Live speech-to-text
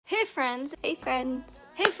friends. Hey friends.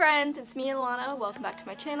 Hey friends, it's me Alana. Welcome back to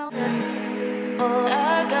my channel.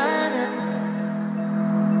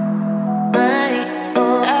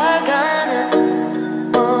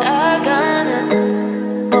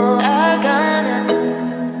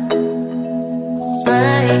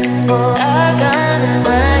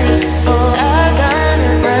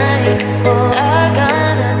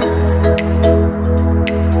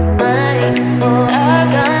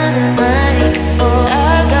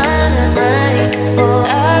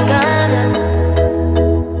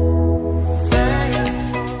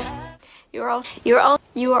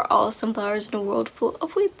 You are all sunflowers in a world full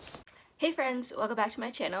of weeds. Hey friends, welcome back to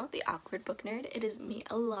my channel, The Awkward Book Nerd. It is me,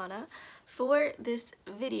 Alana. For this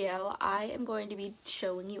video, I am going to be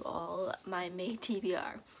showing you all my May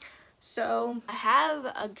TBR. So, I have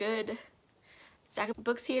a good stack of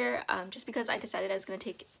books here, just because I decided I was going to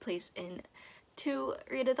take place in 2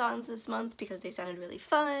 readathons this month because they sounded really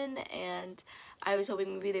fun, and I was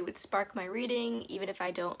hoping maybe they would spark my reading. Even if I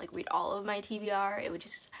don't like read all of my TBR, it would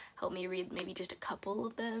just help me read maybe just a couple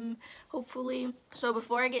of them, hopefully. So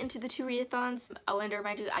before I get into the 2 readathons, I wanted to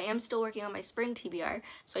remind you I am still working on my spring TBR,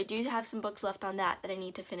 so I do have some books left on that I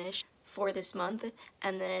need to finish for this month,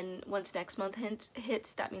 and then once next month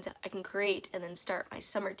hits, that means I can create and then start my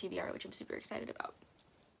summer TBR, which I'm super excited about.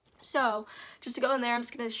 So, just to go in there, I'm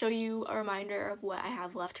just going to show you a reminder of what I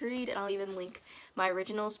have left to read, and I'll even link my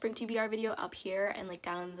original spring TBR video up here and like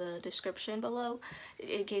down in the description below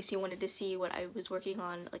in case you wanted to see what I was working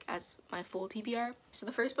on like as my full TBR. So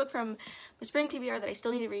the first book from my spring TBR that I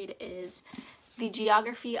still need to read is The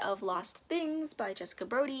Geography of Lost Things by Jessica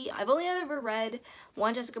Brody. I've only ever read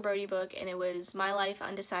one Jessica Brody book, and it was My Life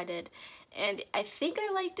Undecided, and I think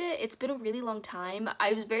I liked it. It's been a really long time.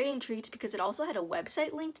 I was very intrigued because it also had a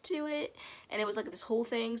website linked to it, and it was like this whole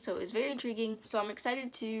thing, so it was very intriguing. So I'm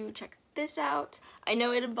excited to check this out. I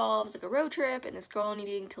know it involves like a road trip and this girl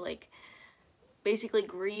needing to like basically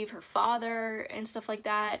grieve her father and stuff like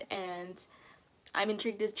that, and I'm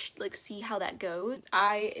intrigued to like see how that goes.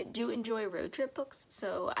 I do enjoy road trip books,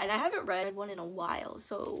 so, and I haven't read one in a while,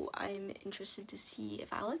 so I'm interested to see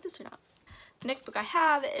if I like this or not. The next book I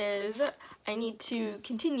have is I need to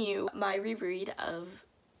continue my reread of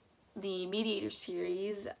the Mediator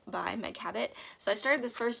series by Meg Cabot. So I started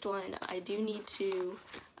this first one. I do need to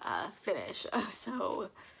finish, so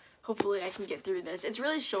hopefully I can get through this. It's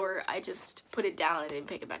really short. I just put it down and didn't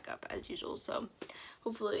pick it back up as usual, so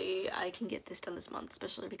hopefully I can get this done this month,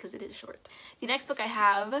 especially because it is short. The next book I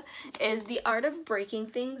have is The Art of Breaking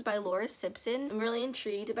Things by Laura Simpson. I'm really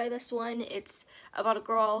intrigued by this one. It's about a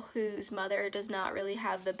girl whose mother does not really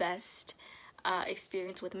have the best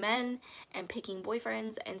experience with men and picking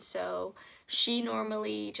boyfriends, and so she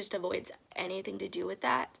normally just avoids anything to do with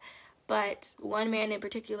that. But one man in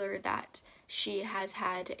particular that she has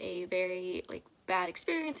had a very like bad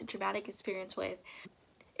experience and traumatic experience with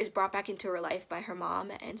is brought back into her life by her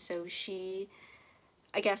mom, and so she,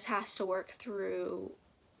 I guess, has to work through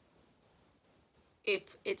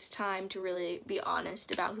if it's time to really be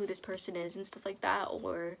honest about who this person is and stuff like that,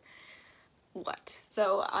 or what.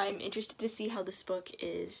 So I'm interested to see how this book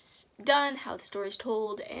is done, how the story is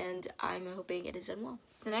told, and I'm hoping it is done well.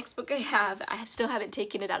 The next book I still haven't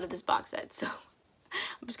taken it out of this box set, so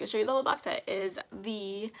I'm just gonna show you the whole box set, is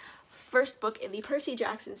the first book in the Percy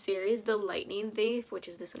Jackson series, The Lightning Thief, which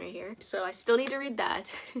is this one right here. So I still need to read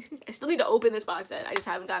that. I still need to open this box set. I just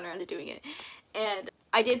haven't gotten around to doing it. And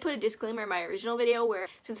I did put a disclaimer in my original video where,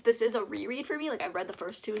 since this is a reread for me, like I've read the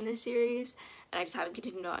first 2 in this series and I just haven't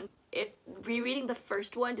continued on. If rereading the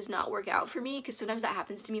first one does not work out for me, because sometimes that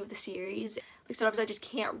happens to me with the series, like sometimes I just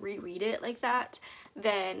can't reread it like that,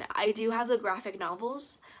 then I do have the graphic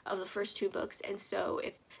novels of the first 2 books, and so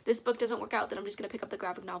if this book doesn't work out, then I'm just going to pick up the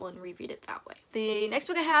graphic novel and reread it that way. The next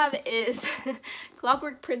book I have is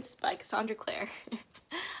Clockwork Prince by Cassandra Clare.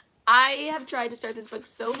 I have tried to start this book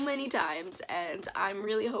so many times, and I'm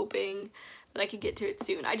really hoping that I can get to it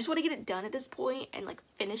soon. I just want to get it done at this point and like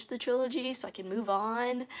finish the trilogy so I can move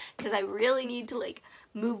on, because I really need to like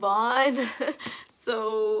move on.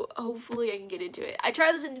 So hopefully I can get into it. I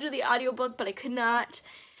tried listening to the audiobook, but I could not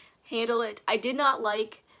handle it. I did not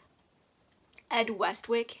like Ed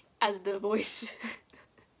Westwick as the voice.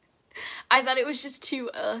 I thought it was just too,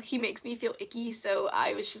 he makes me feel icky, so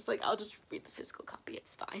I was just like, I'll just read the physical copy,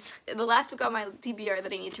 it's fine. The last book on my TBR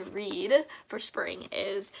that I need to read for spring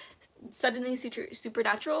is Suddenly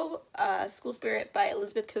Supernatural, School Spirit by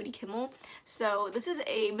Elizabeth Cody Kimmel. So this is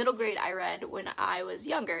a middle grade I read when I was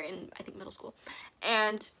younger, in I think middle school,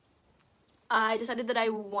 and I decided that I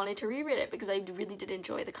wanted to reread it because I really did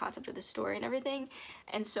enjoy the concept of the story and everything,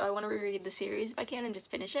 and so I want to reread the series if I can and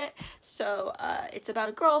just finish it. So it's about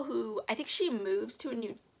a girl who, I think she moves to a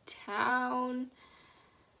new town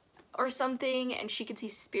or something, and she can see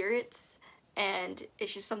spirits, and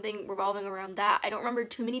it's just something revolving around that. I don't remember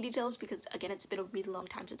too many details because, again, it's been a really long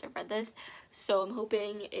time since I've read this, so I'm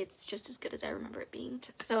hoping it's just as good as I remember it being.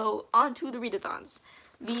 So on to the readathons.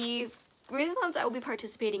 The readathons I will be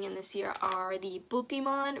participating in this year are the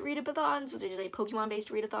Pokemon readathons, which is a Pokemon-based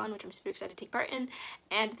readathon, which I'm super excited to take part in,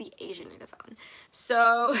 and the Asian readathon.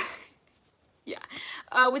 So yeah,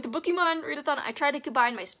 with the Pokemon readathon, I tried to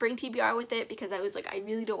combine my spring TBR with it because I was like, I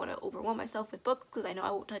really don't want to overwhelm myself with books because I know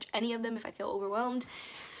I won't touch any of them if I feel overwhelmed.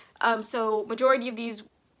 So majority of these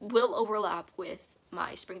will overlap with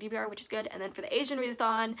my spring TBR, which is good. And then for the Asian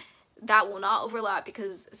readathon, that will not overlap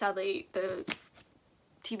because sadly the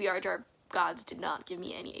TBR jar gods did not give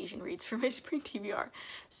me any Asian reads for my spring TBR.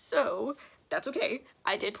 So that's okay.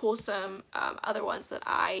 I did pull some other ones that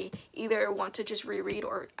I either want to just reread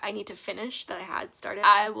or I need to finish that I had started.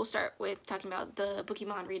 I will start with talking about the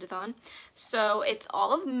Pokemon readathon. So it's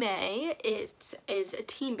all of May. It is a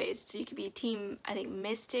team-based, so you could be team, I think,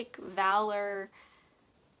 Mystic, Valor,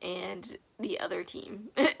 and the other team.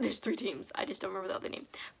 There's 3 teams. I just don't remember the other name.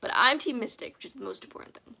 But I'm Team Mystic, which is the most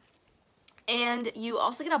important thing. And you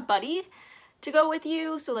also get a buddy to go with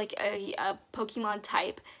you, so like a Pokemon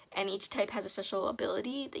type, and each type has a special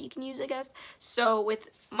ability that you can use, I guess. So with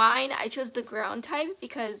mine, I chose the ground type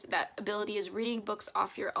because that ability is reading books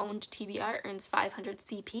off your owned TBR, earns 500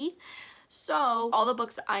 CP. So all the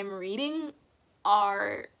books I'm reading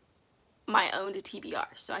are my owned TBR,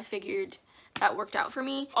 so I figured that worked out for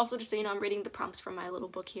me. Also, just so you know, I'm reading the prompts from my little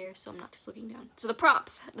book here, so I'm not just looking down. So the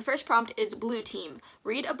prompts. The first prompt is Blue Team.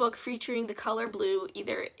 Read a book featuring the color blue,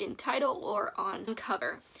 either in title or on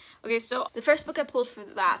cover. Okay, so the first book I pulled for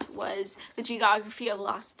that was The Geography of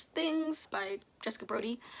Lost Things by Jessica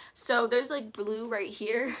Brody. So there's like blue right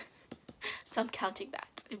here, so I'm counting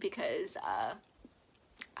that because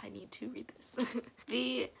I need to read this.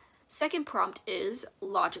 The second prompt is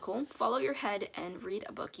logical. Follow your head and read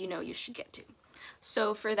a book you know you should get to.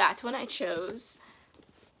 So for that one, I chose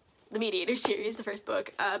the Mediator series, the first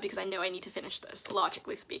book, because I know I need to finish this,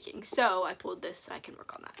 logically speaking. So I pulled this so I can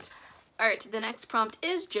work on that. Alright, the next prompt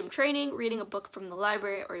is gym training, reading a book from the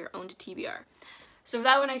library or your own TBR. So for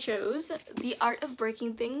that one, I chose The Art of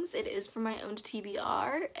Breaking Things. It is for my own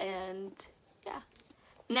TBR, and yeah.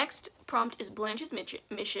 Next prompt is Blanche's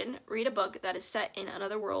mission. Read a book that is set in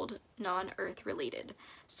another world, non-Earth related.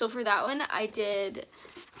 So for that one, I did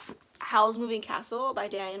Howl's Moving Castle by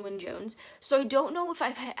Diane Wynne Jones. So I don't know if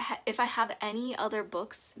I have any other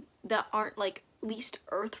books that aren't like least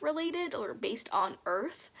Earth related or based on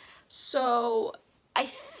Earth. So I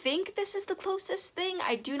think this is the closest thing.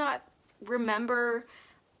 I do not remember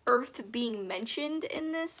Earth being mentioned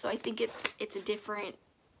in this, so I think it's a different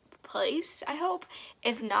place, I hope.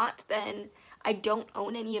 If not, then I don't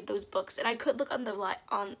own any of those books, and I could look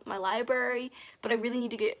on my library, but I really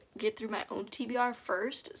need to get through my own TBR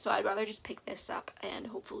first, so I'd rather just pick this up and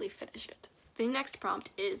hopefully finish it. The next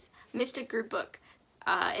prompt is Mystic Group Book.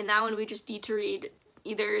 In that one, we just need to read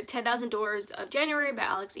either 10,000 Doors of January by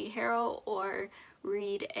Alex E. Harrow, or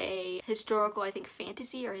read a historical, I think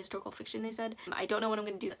fantasy or historical fiction, they said. I don't know what I'm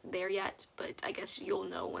going to do there yet, but I guess you'll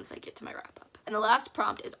know once I get to my wrap-up. And the last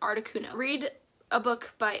prompt is Articuno. Read a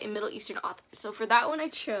book by a Middle Eastern author. So for that one, I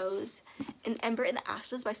chose An Ember in the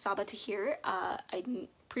Ashes by Sabaa Tahir. I'm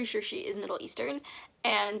pretty sure she is Middle Eastern,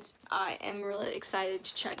 and I am really excited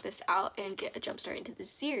to check this out and get a jump start into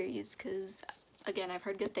this series because, again, I've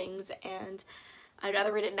heard good things, and I'd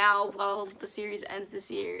rather read it now while the series ends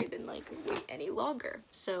this year than like wait any longer.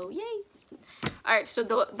 So yay! Alright, so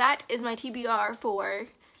that is my TBR for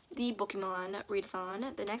the Pokemon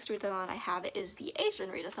readathon. The next readathon I have is the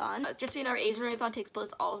Asian readathon. Just so you know, our Asian readathon takes place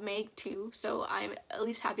all of May too, so I'm at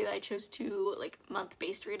least happy that I chose 2 like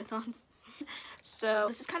month-based readathons. So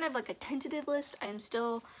this is kind of like a tentative list. I'm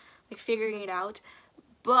still like figuring it out.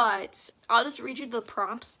 But I'll just read you the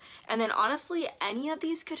prompts, and then honestly any of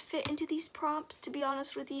these could fit into these prompts, to be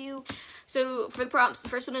honest with you. So for the prompts, the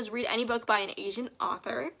first one is read any book by an Asian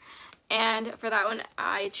author, and for that one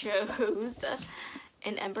I chose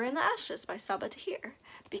An Ember in the Ashes by Sabaa Tahir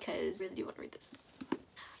because I really do want to read this.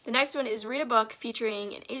 The next one is read a book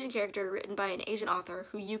featuring an Asian character written by an Asian author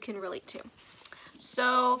who you can relate to.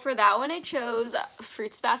 So for that one, I chose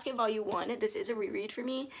Fruits Basket Volume 1. This is a reread for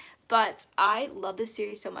me, but I love this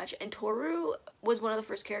series so much, and Toru was one of the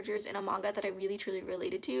first characters in a manga that I really truly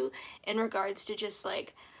related to in regards to just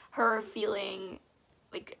like her feeling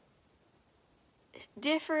like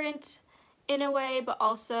different in a way, but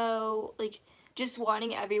also like just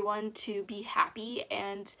wanting everyone to be happy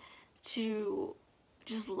and to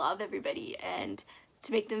just love everybody and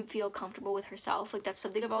to make them feel comfortable with herself. Like that's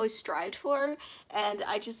something I've always strived for, and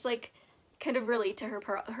I just like kind of relate to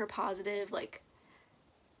her positive, like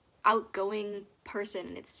outgoing person,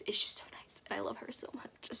 and it's just so nice, and I love her so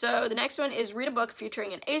much. So the next one is read a book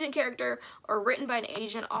featuring an Asian character or written by an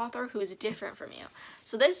Asian author who is different from you.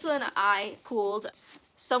 So this one I pulled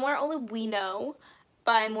Somewhere Only We Know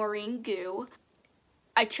by Maureen Gu.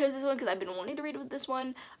 I chose this one because I've been wanting to read this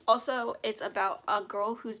one. Also, it's about a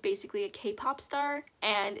girl who's basically a K-pop star,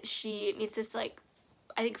 and she meets this, like,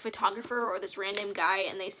 I think photographer or this random guy,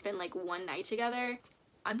 and they spend like one night together.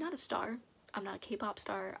 I'm not a star. I'm not a K-pop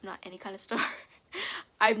star. I'm not any kind of star.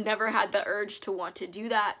 I've never had the urge to want to do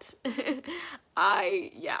that.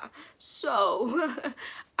 Yeah. So,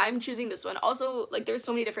 I'm choosing this one. Also, like, there's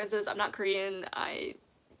so many differences. I'm not Korean. I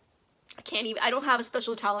don't have a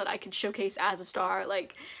special talent I could showcase as a star.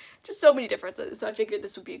 Like, just so many differences. So I figured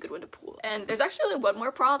this would be a good one to pull. And there's actually only one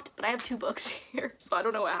more prompt, but I have 2 books here, so I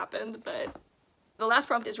don't know what happened, but the last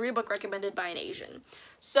prompt is read a book recommended by an Asian.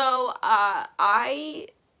 So, I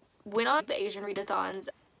went on the Asian Readathon's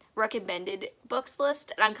recommended books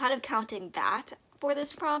list, and I'm kind of counting that for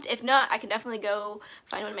this prompt. If not, I can definitely go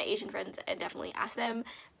find one of my Asian friends and definitely ask them,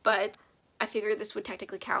 but I figured this would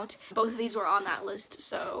technically count. Both of these were on that list,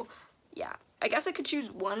 so yeah. I guess I could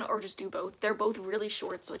choose one or just do both. They're both really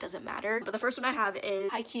short, so it doesn't matter. But the first one I have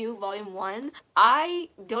is Haikyuu Volume 1. I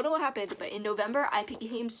don't know what happened, but in November, I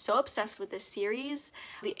became so obsessed with this series.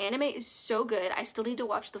 The anime is so good. I still need to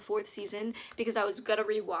watch the 4th season because I was gonna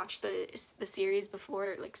rewatch the series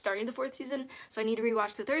before like starting the 4th season. So I need to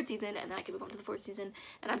rewatch the 3rd season, and then I can move on to the 4th season.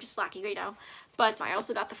 And I'm just slacking right now. But I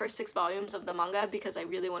also got the first 6 volumes of the manga because I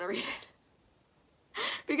really want to read it.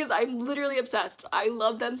 Because I'm literally obsessed. I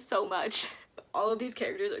love them so much. All of these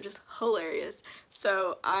characters are just hilarious.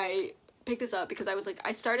 So I picked this up because I was like,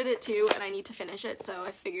 I started it too and I need to finish it, so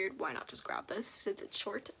I figured why not just grab this since it's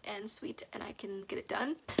short and sweet and I can get it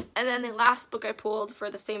done. And then the last book I pulled for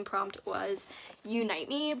the same prompt was Unite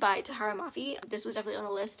Me by Tahara Mafi. This was definitely on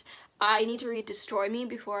the list. I need to read Destroy Me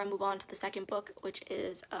before I move on to the second book, which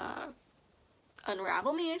is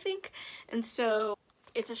Unravel Me, I think. And so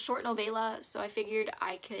it's a short novella, so I figured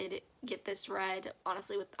I could get this read,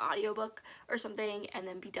 honestly, with the audiobook or something and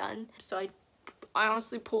then be done. So I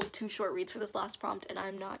honestly pulled 2 short reads for this last prompt, and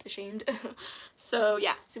I'm not ashamed. So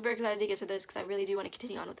yeah, super excited to get to this because I really do want to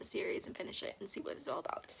continue on with the series and finish it and see what it's all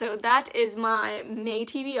about. So that is my May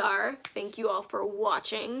TBR. Thank you all for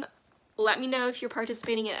watching. Let me know if you're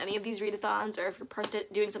participating in any of these readathons or if you're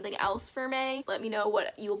doing something else for May. Let me know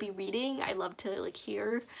what you'll be reading. I love to like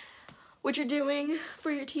hear what you're doing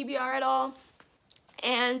for your TBR at all.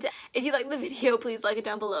 And if you like the video, please like it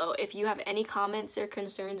down below. If you have any comments or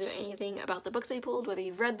concerns or anything about the books I pulled, whether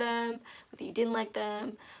you've read them, whether you didn't like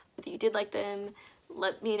them, whether you did like them,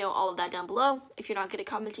 let me know all of that down below. If you're not good at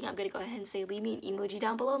commenting, I'm going to go ahead and say leave me an emoji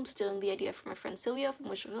down below. I'm stealing the idea from my friend Sylvia from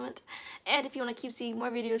Wish Fulfillment. And if you want to keep seeing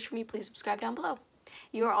more videos from me, please subscribe down below.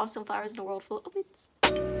 You are all sunflowers in a world full of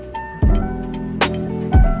weeds.